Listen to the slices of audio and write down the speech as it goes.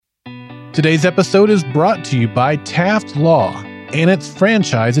Today's episode is brought to you by Taft Law and its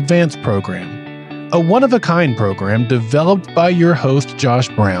Franchise Advance program, a one-of-a-kind program developed by your host, Josh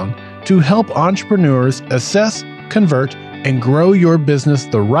Brown, to help entrepreneurs assess, convert, and grow your business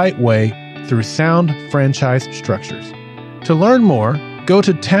the right way through sound franchise structures. To learn more, go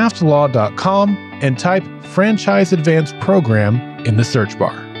to taftlaw.com and type Franchise Advance Program in the search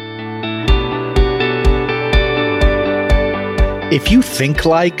bar. If you think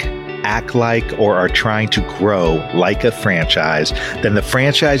like, act like, or are trying to grow like a franchise, then the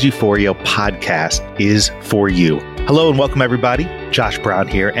Franchise Euphoria podcast is for you. Hello and welcome, everybody. Josh Brown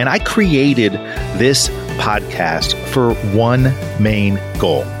here, and I created this podcast for one main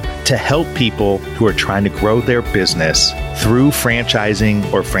goal: to help people who are trying to grow their business through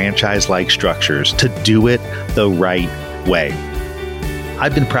franchising or franchise-like structures to do it the right way.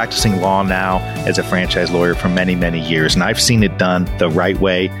 I've been practicing law now as a franchise lawyer for many, many years, and I've seen it done the right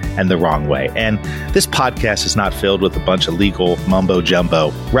way and the wrong way. And this podcast is not filled with a bunch of legal mumbo jumbo.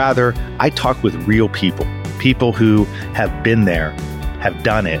 Rather, I talk with real people, people who have been there, have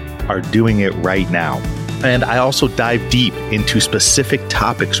done it, are doing it right now. And I also dive deep into specific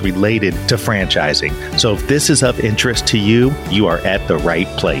topics related to franchising. So if this is of interest to you, you are at the right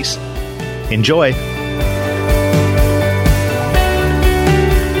place. Enjoy.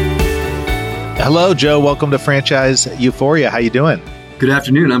 Hello, Joe. Welcome to Franchise Euphoria. How you doing? Good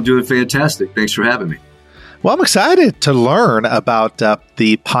afternoon. I'm doing fantastic. Thanks for having me. Well, I'm excited to learn about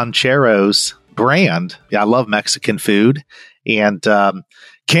the Pancheros brand. Yeah, I love Mexican food. And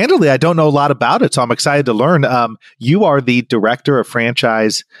candidly, I don't know a lot about it, so I'm excited to learn. You are the director of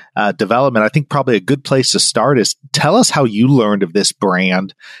franchise development. I think probably a good place to start is tell us how you learned of this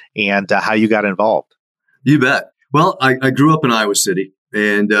brand and how you got involved. You bet. Well, I grew up in Iowa City.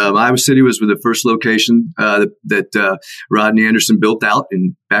 And Iowa City was the first location that Rodney Anderson built out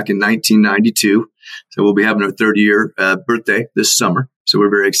back in 1992. So we'll be having our 30-year birthday this summer. So we're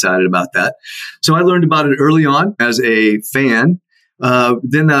very excited about that. So I learned about it early on as a fan.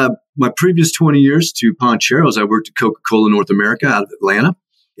 Then my previous 20 years to Pancheros, I worked at Coca-Cola North America out of Atlanta.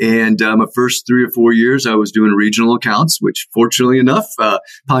 And my first 3 or 4 years, I was doing regional accounts, which fortunately enough,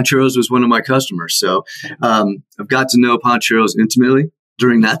 Pancheros was one of my customers. So I've got to know Pancheros intimately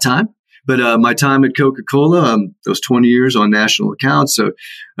during that time. But my time at Coca-Cola, those 20 years on national accounts. So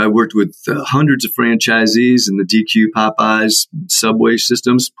I worked with hundreds of franchisees in the DQ, Popeyes, Subway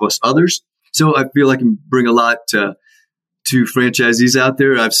systems, plus others. So I feel I can bring a lot to franchisees out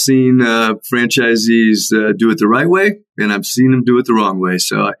there. I've seen franchisees do it the right way, and I've seen them do it the wrong way.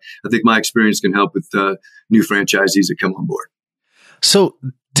 So I think my experience can help with new franchisees that come on board. So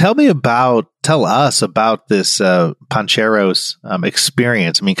tell us about this Pancheros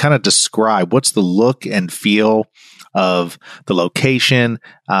experience. I mean, kind of describe what's the look and feel of the location.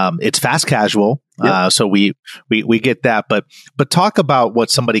 It's fast casual, yep. So we get that, but talk about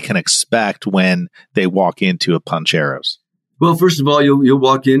what somebody can expect when they walk into a Pancheros. Well, first of all, you'll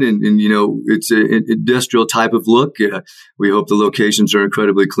walk in and you know, it's an industrial type of look. We hope the locations are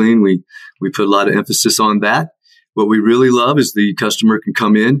incredibly clean. We put a lot of emphasis on that. What we really love is the customer can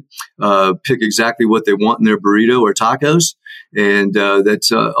come in, pick exactly what they want in their burrito or tacos. And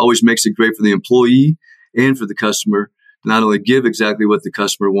that's always makes it great for the employee and for the customer to not only give exactly what the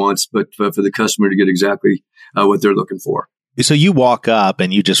customer wants, but for the customer to get exactly what they're looking for. So you walk up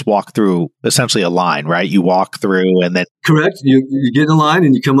and you just walk through essentially a line, right? You walk through and then... Correct. You get in a line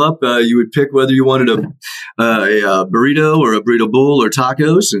and you come up. You would pick whether you wanted a burrito or a burrito bowl or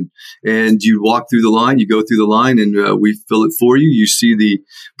tacos. And you walk through the line. You go through the line and we fill it for you. You see the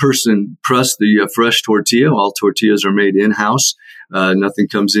person press the fresh tortilla. All tortillas are made in-house. Nothing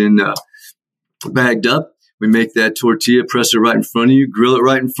comes in bagged up. We make that tortilla, press it right in front of you, grill it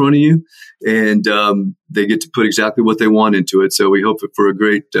right in front of you, and they get to put exactly what they want into it. So we hope for a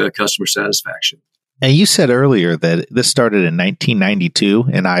great customer satisfaction. And you said earlier that this started in 1992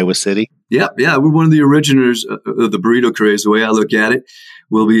 in Iowa City. Yeah. We're one of the originators of the burrito craze, the way I look at it.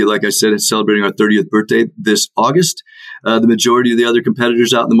 We'll be, like I said, celebrating our 30th birthday this August. The majority of the other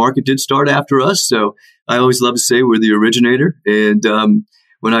competitors out in the market did start after us. So I always love to say we're the originator. And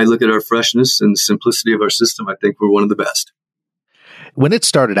when I look at our freshness and simplicity of our system, I think we're one of the best. When it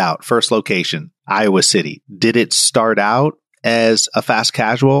started out, first location, Iowa City, did it start out as a fast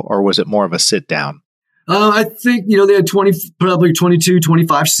casual or was it more of a sit down? I think, they had probably 22,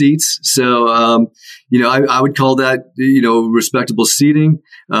 25 seats. So, I would call that, respectable seating.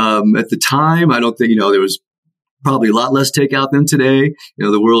 At the time, I don't think, there was probably a lot less takeout than today.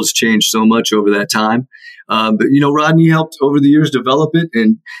 The world's changed so much over that time. But Rodney helped over the years develop it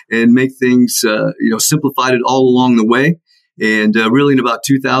and make things, simplified it all along the way. And really in about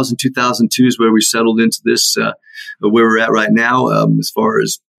 2000, 2002 is where we settled into this, where we're at right now, as far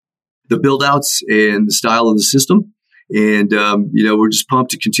as the build outs and the style of the system. And, we're just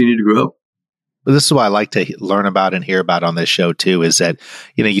pumped to continue to grow. But this is what I like to learn about and hear about on this show too, is that,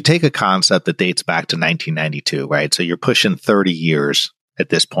 you take a concept that dates back to 1992, right? So you're pushing 30 years at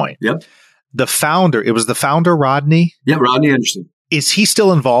this point. Yep. It was the founder, Rodney? Yeah, Rodney Anderson. Is he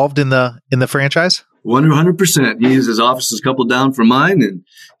still involved in the franchise? 100%. His office is a couple down from mine, and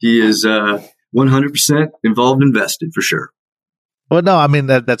he is 100% involved, invested for sure. Well, no, I mean,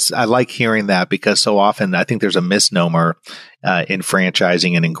 I like hearing that, because so often I think there's a misnomer in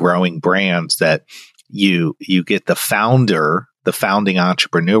franchising and in growing brands that you get the founder, the founding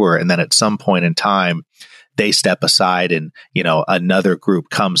entrepreneur, and then at some point in time they step aside and, another group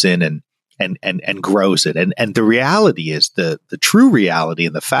comes in and grows it. And the reality is the true reality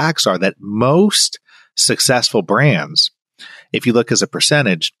and the facts are that most successful brands, if you look as a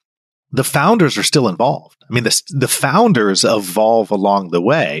percentage, the founders are still involved. I mean, the founders evolve along the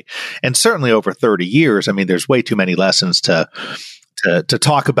way, and certainly over 30 years. I mean, there's way too many lessons to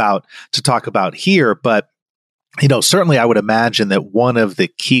talk about here. But certainly, I would imagine that one of the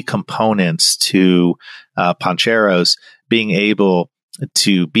key components to Pancheros being able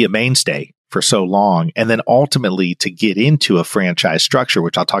to be a mainstay for so long, and then ultimately to get into a franchise structure,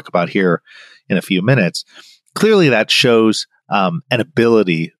 which I'll talk about here in a few minutes. Clearly, that shows an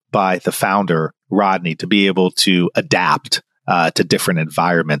ability by the founder, Rodney, to be able to adapt to different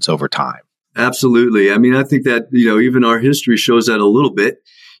environments over time. Absolutely. I mean, I think that, even our history shows that a little bit.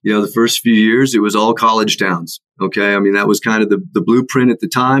 The first few years, it was all college towns. Okay. I mean, that was kind of the blueprint at the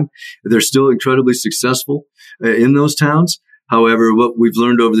time. They're still incredibly successful in those towns. However, what we've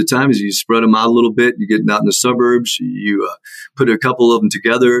learned over the time is you spread them out a little bit. You get out in the suburbs, you put a couple of them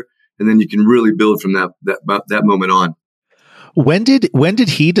together, and then you can really build from that moment on. When did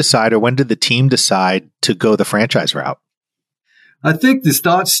he decide, or when did the team decide to go the franchise route? I think this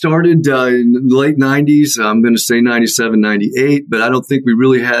thought started in the late 90s. I'm going to say 97, 98, but I don't think we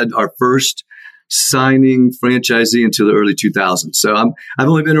really had our first signing franchisee until the early 2000s. So I've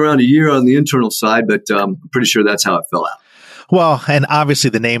only been around a year on the internal side, but I'm pretty sure that's how it fell out. Well, and obviously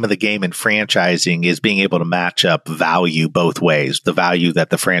the name of the game in franchising is being able to match up value both ways, the value that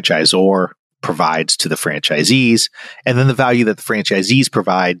the franchisor provides to the franchisees, and then the value that the franchisees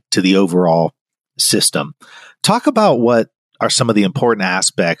provide to the overall system. Talk about what are some of the important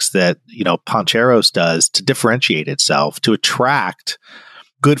aspects that, Pancheros does to differentiate itself, to attract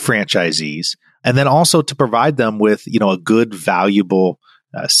good franchisees, and then also to provide them with, a good, valuable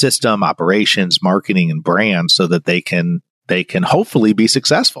system, operations, marketing, and brand, so that they can hopefully be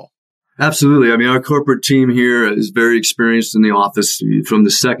successful. Absolutely. I mean, our corporate team here is very experienced in the office from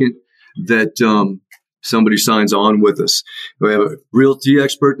the second that somebody signs on with us. We have a realty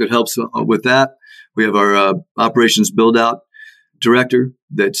expert that helps with that. We have our operations build-out director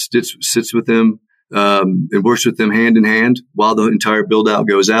that sits with them and works with them hand in hand while the entire build-out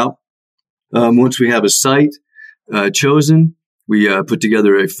goes out. Once we have a site chosen, we put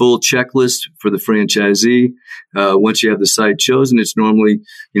together a full checklist for the franchisee. Once you have the site chosen, it's normally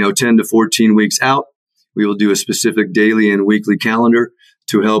 10 to 14 weeks out. We will do a specific daily and weekly calendar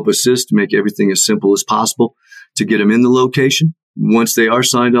to help assist, make everything as simple as possible to get them in the location. Once they are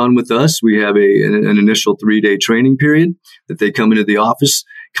signed on with us, we have an initial 3-day training period that they come into the office,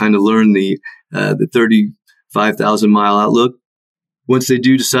 kind of learn the 35,000 mile outlook. Once they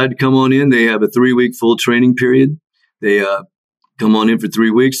do decide to come on in, they have a 3-week full training period. They come on in for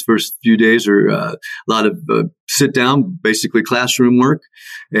 3 weeks. First few days are a lot of sit down, basically classroom work.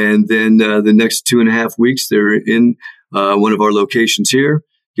 And then the next 2.5 weeks, they're in one of our locations here,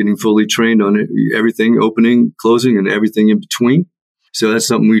 getting fully trained on everything, opening, closing, and everything in between. So that's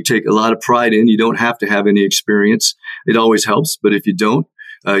something we take a lot of pride in. You don't have to have any experience. It always helps. But if you don't,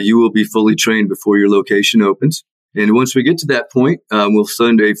 you will be fully trained before your location opens. And once we get to that point, we'll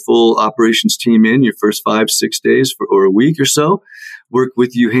send a full operations team in your first 5-6 days or a week or so, work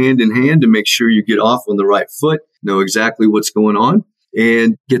with you hand in hand to make sure you get off on the right foot, know exactly what's going on,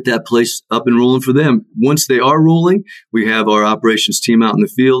 and get that place up and rolling for them. Once they are rolling, we have our operations team out in the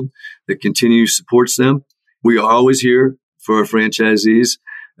field that continues supports them. We are always here for our franchisees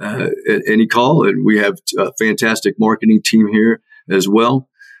at any call, and we have a fantastic marketing team here as well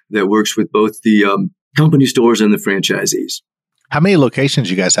that works with both the company stores and the franchisees. How many locations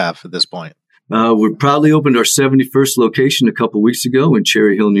you guys have at this point? We probably opened our 71st location a couple weeks ago in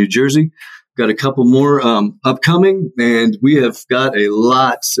Cherry Hill, New Jersey. Got a couple more upcoming, and we have got a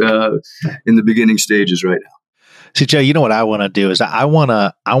lot in the beginning stages right now. See, Joe, you know what I want to do is I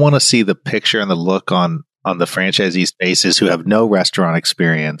want to see the picture and the look on on the franchisees' faces who have no restaurant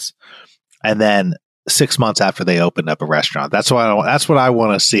experience, and then 6 months after they opened up a restaurant. That's what I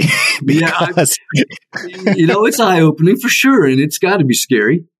want to see. Because it's eye-opening for sure, and it's got to be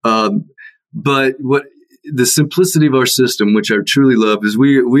scary. But what the simplicity of our system, which I truly love, is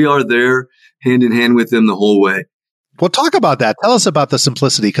we are there hand in hand with them the whole way. Well, talk about that. Tell us about the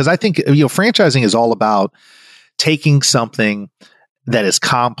simplicity, because I think franchising is all about taking something that is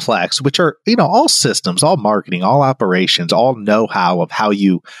complex, which are, all systems, all marketing, all operations, all know-how of how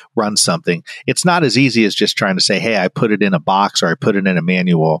you run something. It's not as easy as just trying to say, hey, I put it in a box or I put it in a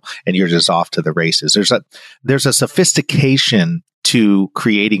manual and you're just off to the races. There's a sophistication to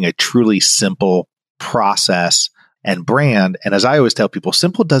creating a truly simple process and brand. And as I always tell people,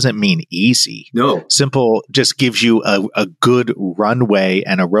 simple doesn't mean easy. No. Simple just gives you a good runway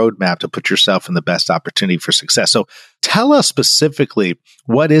and a roadmap to put yourself in the best opportunity for success. So tell us specifically,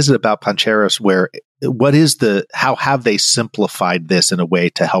 what is it about Pancheros how have they simplified this in a way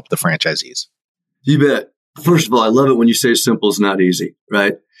to help the franchisees? You bet. First of all, I love it when you say simple is not easy,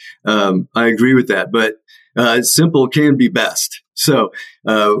 right? I agree with that, but simple can be best. So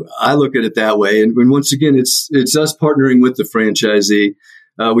I look at it that way. And once again, it's us partnering with the franchisee.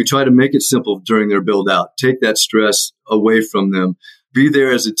 We try to make it simple during their build out, take that stress away from them, be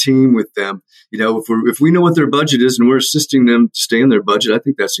there as a team with them. If we know what their budget is and we're assisting them to stay in their budget, I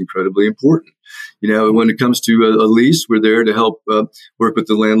think that's incredibly important. When it comes to a lease, we're there to help work with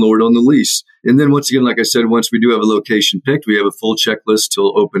the landlord on the lease. And then once again, like I said, once we do have a location picked, we have a full checklist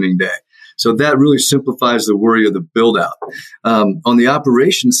till opening day. So that really simplifies the worry of the build out. On the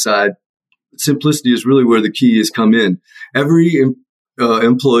operations side, simplicity is really where the key has come in. Every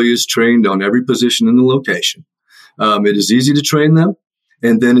employee is trained on every position in the location. It is easy to train them,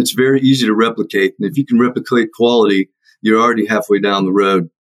 and then it's very easy to replicate. And if you can replicate quality, you're already halfway down the road.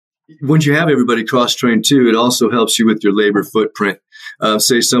 Once you have everybody cross-trained too, it also helps you with your labor footprint.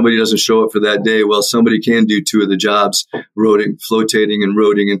 Say somebody doesn't show up for that day. Well, somebody can do two of the jobs, flotating and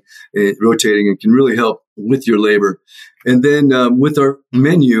rotating, and can really help with your labor. And then with our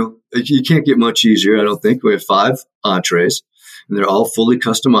menu, you can't get much easier, I don't think. We have 5 entrees, and they're all fully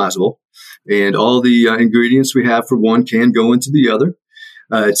customizable. And all the ingredients we have for one can go into the other.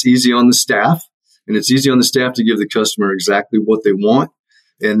 It's easy on the staff, and it's easy on the staff to give the customer exactly what they want.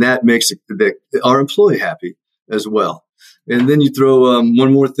 And that makes our employee happy as well. And then you throw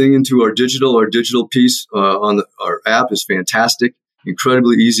one more thing into our digital. Our digital piece on our app is fantastic,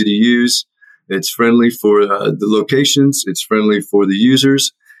 incredibly easy to use. It's friendly for the locations. It's friendly for the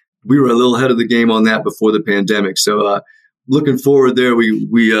users. We were a little ahead of the game on that before the pandemic. So looking forward there,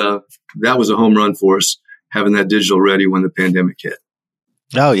 we that was a home run for us, having that digital ready when the pandemic hit.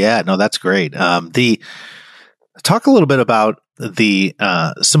 Oh, yeah. No, that's great. Talk a little bit about the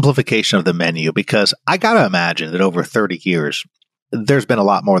simplification of the menu, because I got to imagine that over 30 years, there's been a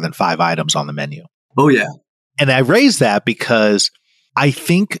lot more than 5 items on the menu. Oh, yeah. And I raise that because I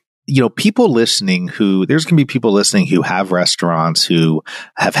think, people listening there's going to be people listening who have restaurants, who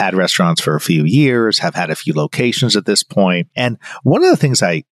have had restaurants for a few years, have had a few locations at this point. And one of the things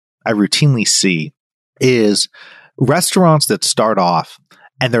I routinely see is restaurants that start off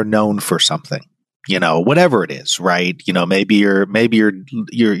and they're known for something. Whatever it is, right? Maybe you're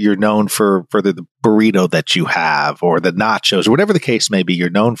known for the burrito that you have, or the nachos, or whatever the case may be. You're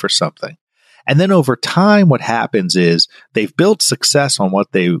known for something, and then over time, what happens is they've built success on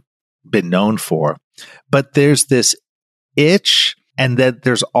what they've been known for, but there's this itch, and that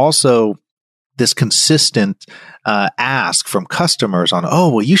there's also this consistent ask from customers on, oh,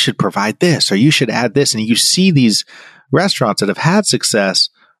 well, you should provide this, or you should add this, and you see these restaurants that have had success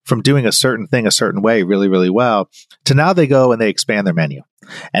from doing a certain thing a certain way really, really well, to now they go and they expand their menu.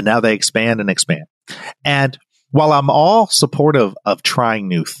 And now they expand and expand. And while I'm all supportive of trying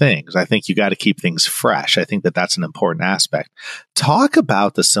new things, I think you got to keep things fresh. I think that that's an important aspect. Talk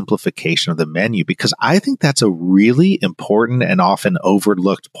about the simplification of the menu, because I think that's a really important and often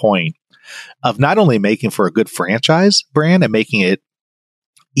overlooked point of not only making for a good franchise brand and making it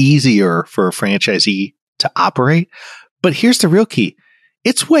easier for a franchisee to operate, but here's the real key.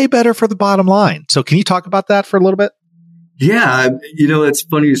 It's way better for the bottom line. So can you talk about that for a little bit? Yeah, it's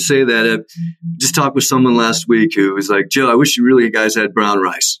funny you say that. I just talked with someone last week who was like, Joe, I wish you guys had brown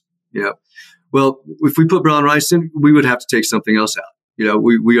rice. Well, if we put brown rice in, we would have to take something else out.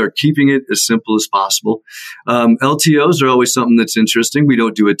 We are keeping it as simple as possible. LTOs are always something that's interesting. We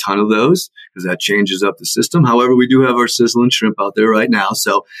don't do a ton of those because that changes up the system. However, we do have our sizzling shrimp out there right now.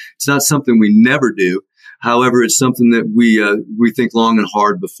 So it's not something we never do. However, it's something that we think long and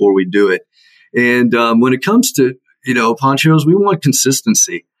hard before we do it. And when it comes to, Pancheros, we want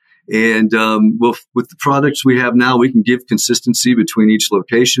consistency. And with the products we have now, we can give consistency between each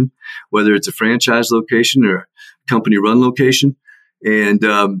location, whether it's a franchise location or a company-run location.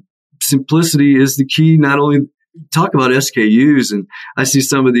 And simplicity is the key. Not only talk about SKUs, and I see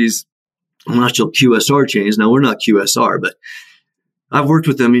some of these national QSR chains. Now, we're not QSR, but I've worked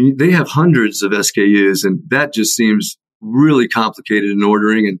with them. I mean, they have hundreds of SKUs, and that just seems really complicated in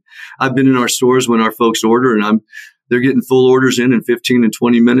ordering. And I've been in our stores when our folks order, and they're getting full orders in 15 and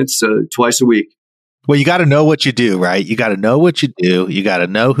 20 minutes twice a week. Well, you got to know what you do, right? You got to know what you do. You got to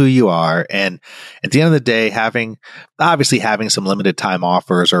know who you are. And at the end of the day, having some limited time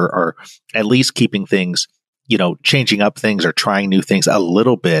offers or at least keeping things, changing up things or trying new things a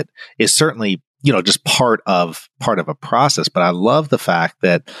little bit is certainly, just part of a process. But I love the fact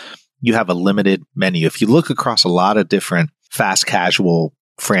that you have a limited menu. If you look across a lot of different fast casual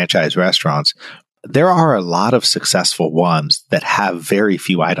franchise restaurants, there are a lot of successful ones that have very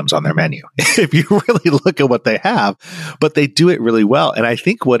few items on their menu. If you really look at what they have, but they do it really well. And I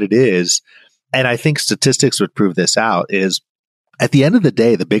think what it is, and I think statistics would prove this out, is at the end of the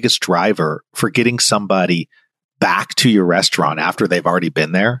day, the biggest driver for getting somebody back to your restaurant after they've already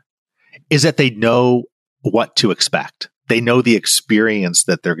been there is that they know what to expect. They know the experience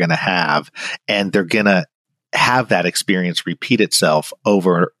that they're going to have, and they're going to have that experience repeat itself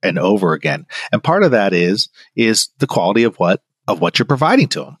over and over again. And part of that is the quality of what you're providing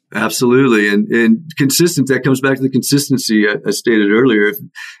to them. Absolutely. And consistent, that comes back to the consistency I stated earlier.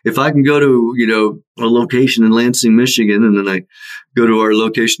 If I can go to, a location in Lansing, Michigan, and then I go to our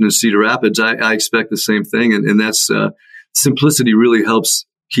location in Cedar Rapids, I expect the same thing. And that's simplicity really helps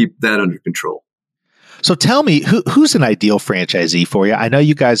keep that under control. So tell me, who's an ideal franchisee for you? I know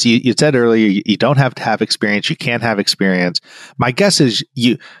you guys, you said earlier, you don't have to have experience. You can't have experience. My guess is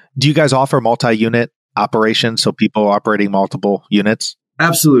do you guys offer multi-unit operations? So people operating multiple units?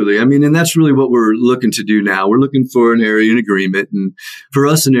 Absolutely. I mean, and that's really what we're looking to do now. We're looking for an area agreement. And for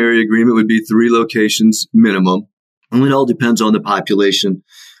us, an area agreement would be 3 locations minimum. And it all depends on the population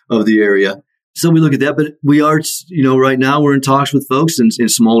of the area. So we look at that, but we are, right now we're in talks with folks in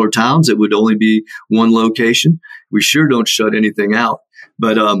smaller towns that would only be 1 location. We sure don't shut anything out.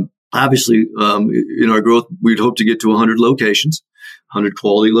 But obviously, in our growth, we'd hope to get to 100 locations, 100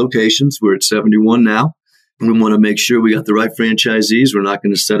 quality locations. We're at 71 now. We want to make sure we got the right franchisees. We're not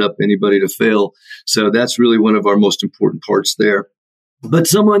going to set up anybody to fail. So that's really one of our most important parts there. But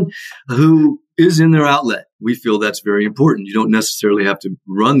someone who is in their outlet, we feel that's very important. You don't necessarily have to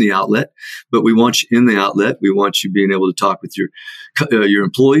run the outlet, but we want you in the outlet. We want you being able to talk with your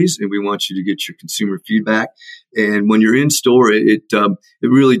employees, and we want you to get your consumer feedback. And when you're in store, it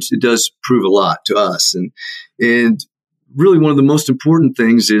really does prove a lot to us. And really one of the most important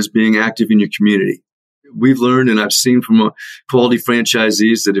things is being active in your community. We've learned, and I've seen from quality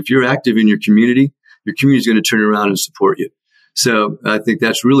franchisees, that if you're active in your community is going to turn around and support you. So I think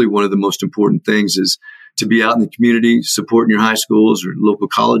that's really one of the most important things, is to be out in the community, supporting your high schools or local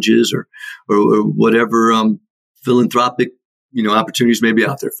colleges or whatever philanthropic opportunities may be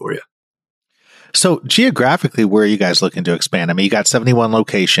out there for you. So geographically, where are you guys looking to expand? I mean, you got 71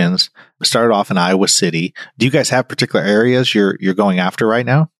 locations. Started off in Iowa City. Do you guys have particular areas you're going after right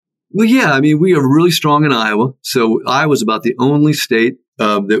now? Well, yeah. I mean, we are really strong in Iowa. So Iowa's about the only state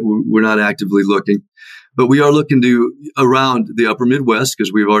that we're not actively looking. But we are looking to around the upper Midwest,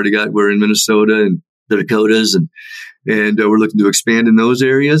 because we're in Minnesota and the Dakotas, and we're looking to expand in those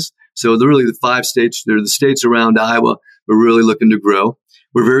areas. So they're really the 5 states, they're the states around Iowa we're really looking to grow.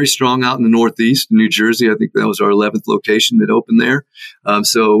 We're very strong out in the Northeast, New Jersey. I think that was our 11th location that opened there.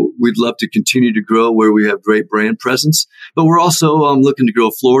 So we'd love to continue to grow where we have great brand presence. But we're also looking to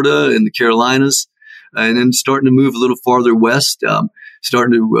grow Florida and the Carolinas, and then starting to move a little farther west,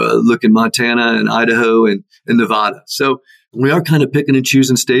 starting to look in Montana and Idaho and Nevada. So we are kind of picking and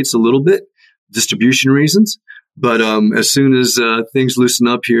choosing states a little bit, distribution reasons. But as soon as things loosen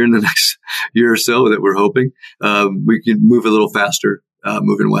up here in the next year or so, that we're hoping, we can move a little faster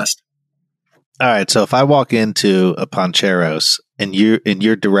moving west. All right. So if I walk into a Pancheros and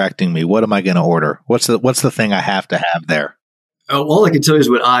you're directing me, what am I going to order? What's the thing I have to have there? All I can tell you is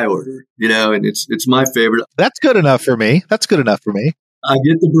what I order, and it's my favorite. That's good enough for me. I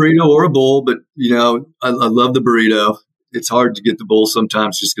get the burrito or a bowl, but I love the burrito. It's hard to get the bowl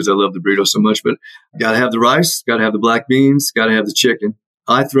sometimes just because I love the burrito so much, but got to have the rice, got to have the black beans, got to have the chicken.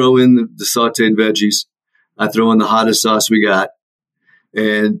 I throw in the sauteed veggies. I throw in the hottest sauce we got.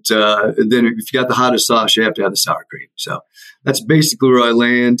 And then if you got the hottest sauce, you have to have the sour cream. So that's basically where I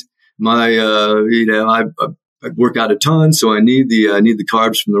land. My, I work out a ton, so I need the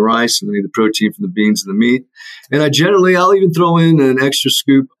carbs from the rice, and I need the protein from the beans and the meat. And I'll even throw in an extra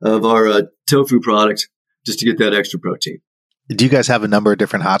scoop of our tofu product just to get that extra protein. Do you guys have a number of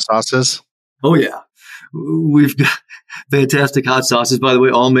different hot sauces? Oh, yeah. We've got fantastic hot sauces, by the way,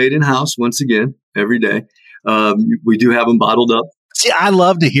 all made in-house once again, every day. We do have them bottled up. See, I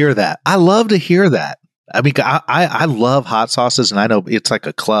love to hear that. I mean, I love hot sauces, and I know it's like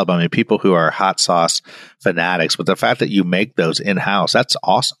a club. I mean, people who are hot sauce fanatics, but the fact that you make those in-house, that's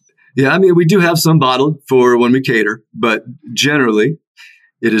awesome. Yeah, I mean, we do have some bottled for when we cater, but generally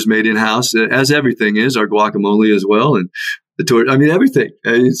it is made in-house, as everything is, our guacamole as well, and everything.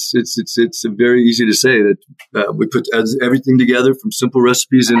 It's very easy to say that we put everything together from simple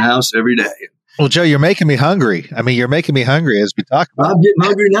recipes in-house every day. Well, Joe, you're making me hungry. I mean, you're making me hungry as we talk about. I'm getting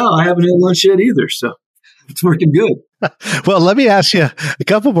hungry now. I haven't had lunch yet either, so it's working good. Well, let me ask you a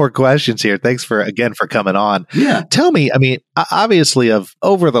couple more questions here. Thanks for coming on. Yeah. Tell me, I mean, obviously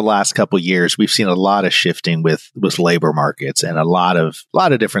over the last couple of years, we've seen a lot of shifting with labor markets and a lot of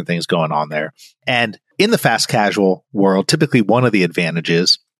different things going on there. And in the fast casual world, typically one of the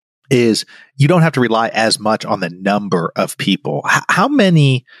advantages is you don't have to rely as much on the number of people. How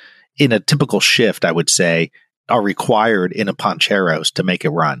many in a typical shift, I would say, are required in a Pancheros to make it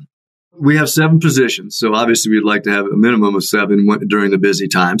run? We have 7 positions, so obviously we'd like to have a minimum of 7 during the busy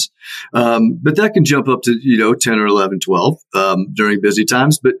times. But that can jump up to 10 or 11, 12 during busy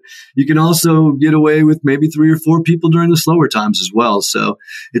times. But you can also get away with maybe 3 or 4 people during the slower times as well. So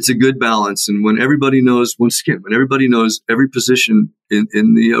it's a good balance. And when everybody knows every position in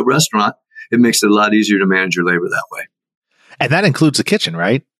the restaurant, it makes it a lot easier to manage your labor that way. And that includes the kitchen,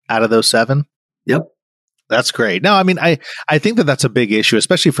 right? Out of those 7? Yep. That's great. No, I mean, I think that's a big issue,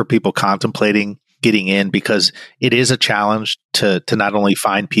 especially for people contemplating getting in, because it is a challenge to not only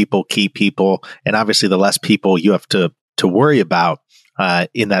find people, keep people, and obviously the less people you have to worry about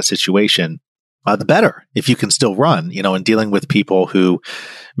in that situation, the better if you can still run, and dealing with people who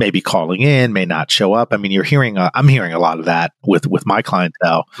may be calling in, may not show up. I mean, I'm hearing a lot of that with my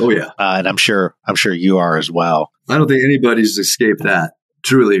clientele. Oh yeah. And I'm sure you are as well. I don't think anybody's escaped that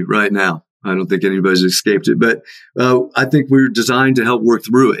truly right now. I don't think anybody's escaped it, but I think we're designed to help work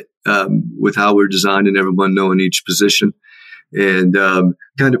through it with how we're designed and everyone knowing each position, and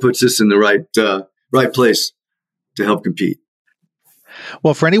kind of puts us in the right place to help compete.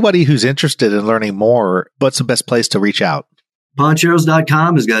 Well, for anybody who's interested in learning more, what's the best place to reach out?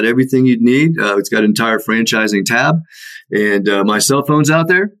 Pancheros.com has got everything you'd need. It's got an entire franchising tab, and my cell phone's out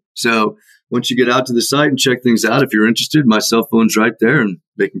there. So once you get out to the site and check things out, if you're interested, my cell phone's right there, and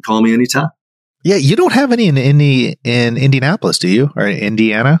they can call me anytime. Yeah, you don't have any in Indianapolis, do you? Or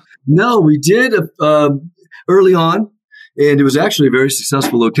Indiana? No, we did early on, and it was actually a very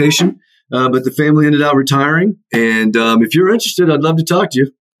successful location. But the family ended up retiring, and if you're interested, I'd love to talk to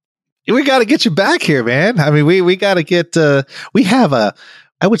you. We got to get you back here, man. I mean, we got to get. I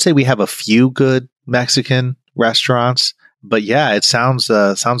would say we have a few good Mexican restaurants. But yeah, it sounds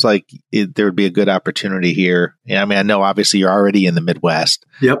like there would be a good opportunity here. Yeah, I mean, I know obviously you're already in the Midwest.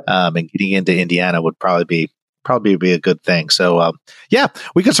 Yep. And getting into Indiana would probably be a good thing. So yeah,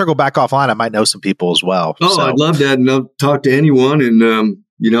 we can circle back offline. I might know some people as well. Oh, so. I'd love that, and I'll talk to anyone. And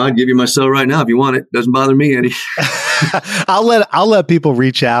I'd give you my cell right now if you want it. Doesn't bother me any. I'll let people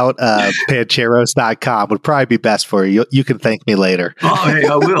reach out. Pancheros.com would probably be best for you. You can thank me later. Oh, hey,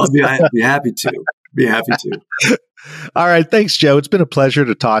 I will. I'd be happy to. All right. Thanks, Joe. It's been a pleasure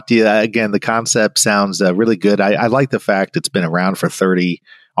to talk to you. Again, the concept sounds really good. I like the fact it's been around for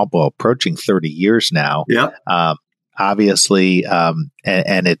approaching 30 years now. Yeah. Obviously, and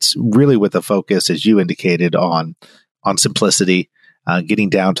it's really with a focus, as you indicated, on simplicity, getting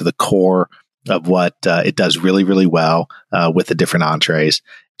down to the core of what it does really, really well with the different entrees.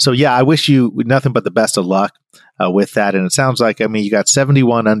 So yeah, I wish you nothing but the best of luck with that. And it sounds like, I mean, you got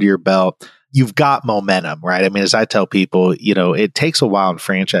 71 under your belt. You've got momentum, right? I mean, as I tell people, it takes a while in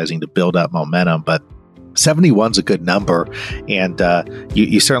franchising to build up momentum, but 71's a good number, and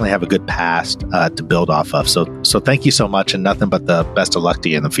you certainly have a good past to build off of. So thank you so much, and nothing but the best of luck to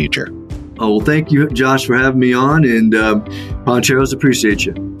you in the future. Oh, well, thank you, Josh, for having me on, and Pancheros appreciate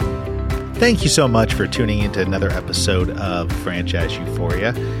you. Thank you so much for tuning into another episode of Franchise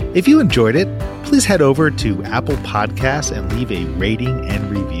Euphoria. If you enjoyed it, please head over to Apple Podcasts and leave a rating and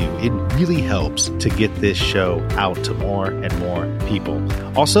review. It really helps to get this show out to more and more people.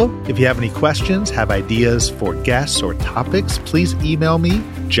 Also, if you have any questions, have ideas for guests or topics, please email me,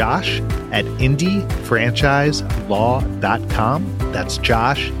 josh@indyfranchiselaw.com. That's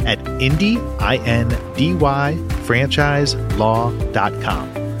josh@indy, INDY, franchiselaw.com.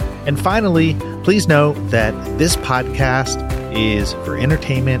 And finally, please note that this podcast is for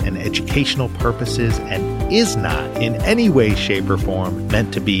entertainment and educational purposes and is not in any way, shape, or form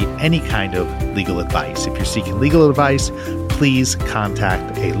meant to be any kind of legal advice. If you're seeking legal advice, please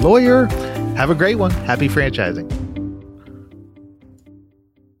contact a lawyer. Have a great one. Happy franchising.